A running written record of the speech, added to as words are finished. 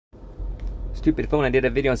stupid phone. I did a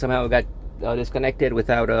video and somehow it got disconnected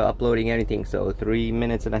without uploading anything. So 3.5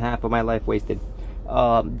 minutes of my life wasted.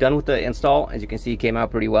 Done with the install. As you can see, it came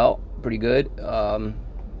out pretty well, pretty good.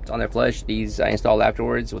 It's on there flush. These I installed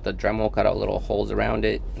afterwards with the Dremel, cut out little holes around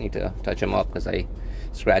it. Need to touch them up because I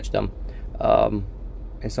scratched them.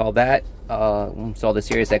 Installed that. Installed the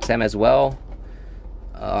Sirius XM as well.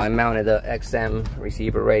 I mounted the XM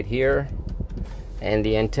receiver right here. And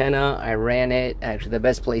the antenna, I ran it. Actually, the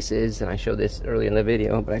best place is, and I showed this early in the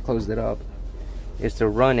video, but I closed it up, is to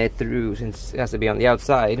run it through, since it has to be on the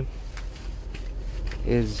outside,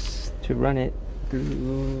 is to run it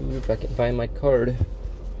through, if I can find my card.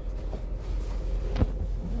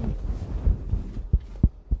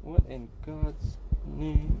 What in God's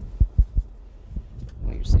name?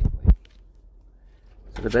 Oh, you're safe.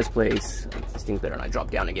 So the best place, this thing's better when I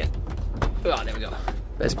drop down again. Oh, there we go.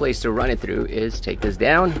 Best place to run it through is take this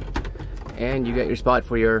down, and you got your spot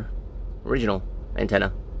for your original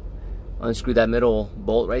antenna. Unscrew that middle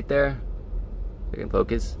bolt right there. You can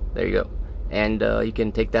focus. There you go. And you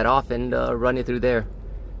can take that off and run it through there.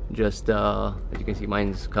 Just as you can see,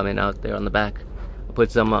 mine's coming out there on the back. I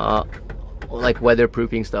put some like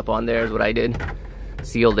weatherproofing stuff on there is what I did.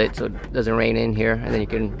 Sealed it so it doesn't rain in here, and then you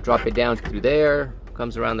can drop it down through there.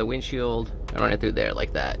 Comes around the windshield and run it through there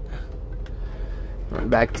like that. Run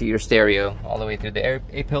back to your stereo all the way through the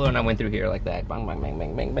A pillar, and I went through here like that. Bang, bang, bang,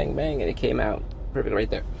 bang, bang, bang, bang, and it came out perfect right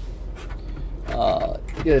there. The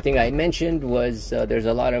other thing I mentioned was there's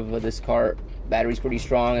a lot of this car battery's pretty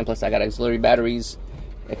strong, and plus I got auxiliary batteries.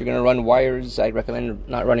 If you're gonna run wires, I recommend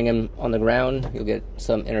not running them on the ground. You'll get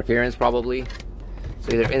some interference probably.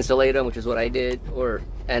 So either insulate them, which is what I did,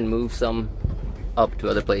 and move some up to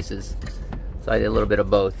other places. So I did a little bit of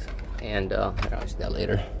both, and I'll do that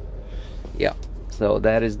later. Yeah, so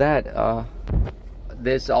that is that.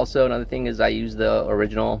 This also, another thing is I use the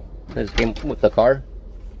original, this came with the car,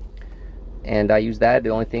 and I used that. The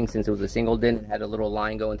only thing, since it was a single din, it had a little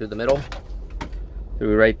line going through the middle.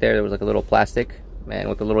 Through right there was like a little plastic, man,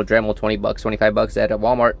 with a little Dremel, 20 bucks, 25 bucks at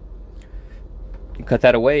Walmart. You cut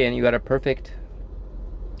that away and you got a perfect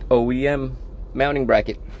OEM mounting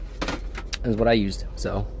bracket. Is what I used.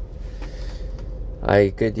 So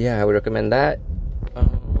I would recommend that.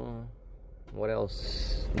 What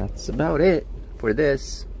else? That's about it for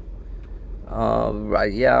this.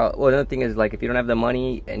 Right, yeah. Well, another thing is, like, if you don't have the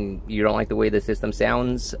money and you don't like the way the system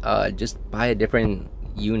sounds, just buy a different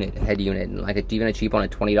unit, head unit, and like even a cheap one, a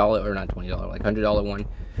 $20 or not $20, like $100 one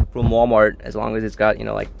from Walmart. As long as it's got, you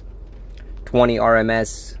know, like 20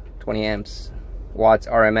 RMS, 20 amps, watts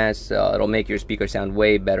RMS, it'll make your speaker sound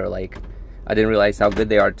way better. Like, I didn't realize how good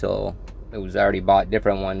they are till it was already bought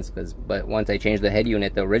different ones, but once I changed the head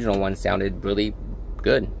unit, the original one sounded really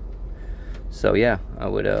good. So yeah, I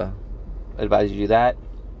would advise you to do that.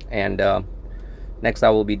 And next I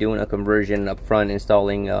will be doing a conversion up front,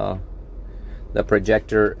 installing the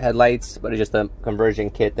projector headlights, but it's just a conversion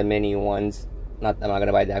kit, the mini ones. I'm not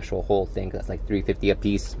gonna buy the actual whole thing because that's like $350 a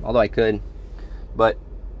piece, although I could, but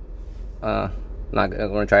I'm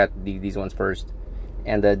gonna try out these ones first.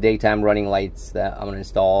 And the daytime running lights that I'm gonna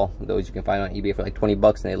install, those you can find on eBay for like 20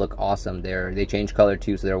 bucks, and they look awesome. They change color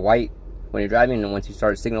too, so they're white when you're driving, and once you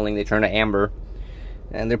start signaling, they turn to amber,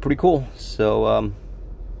 and they're pretty cool. So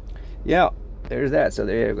yeah, there's that. So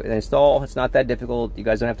they install. It's not that difficult. You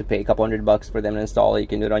guys don't have to pay a couple $100 for them to install it. You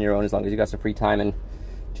can do it on your own as long as you got some free time and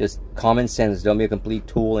just common sense. Don't be a complete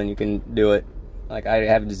tool, and you can do it. Like, I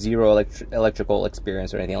have zero electrical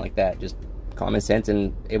experience or anything like that. Just common sense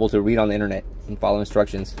and able to read on the internet and follow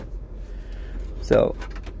instructions. So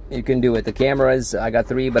you can do it. The cameras, I got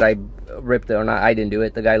 3, but I ripped it, or not, I didn't do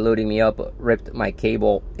it. The guy loading me up ripped my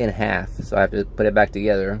cable in half, so I have to put it back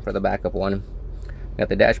together for the backup one. Got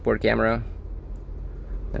the dashboard camera,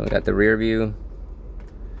 and we got the rear view.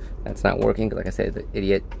 That's not working because, like I said, the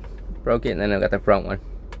idiot broke it. And then I got the front one.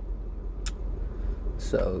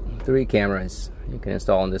 So 3 cameras you can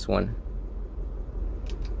install on this one.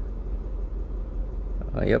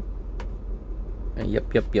 Yep.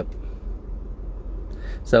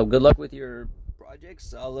 So good luck with your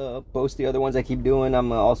projects. I'll post the other ones I keep doing.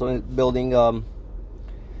 I'm also building a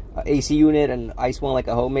AC unit, an ice one, like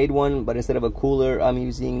a homemade one, but instead of a cooler, I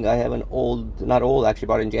have an old, not old, actually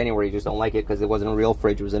bought it in January, just don't like it because it wasn't a real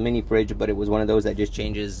fridge. It was a mini fridge, but it was one of those that just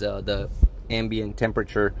changes the ambient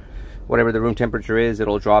temperature. Whatever the room temperature is,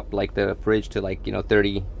 it'll drop like the fridge to, like, you know,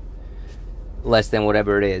 30 less than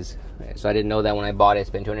whatever it is. So I didn't know that when I bought it. I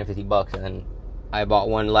spent 250 bucks, and then I bought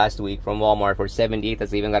one last week from Walmart for 78.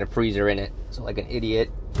 That's even got a freezer in it. So like an idiot,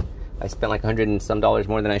 I spent like $100 and some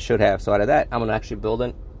more than I should have. So out of that, I'm gonna actually build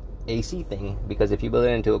an AC thing, because if you build it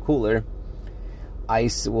into a cooler,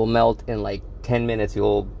 ice will melt in like 10 minutes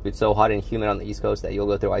it's so hot and humid on the East Coast that you'll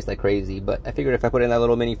go through ice like crazy. But I figured if I put it in that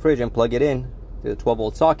little mini fridge and plug it in to the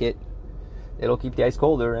 12-volt socket, it'll keep the ice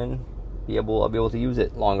colder and I'll be able to use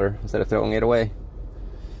it longer instead of throwing it away.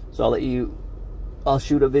 So I'll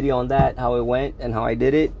shoot a video on that, how it went and how I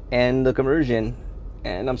did it, and the conversion.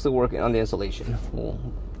 And I'm still working on the installation. Well,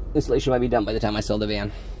 installation might be done by the time I sell the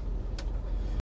van.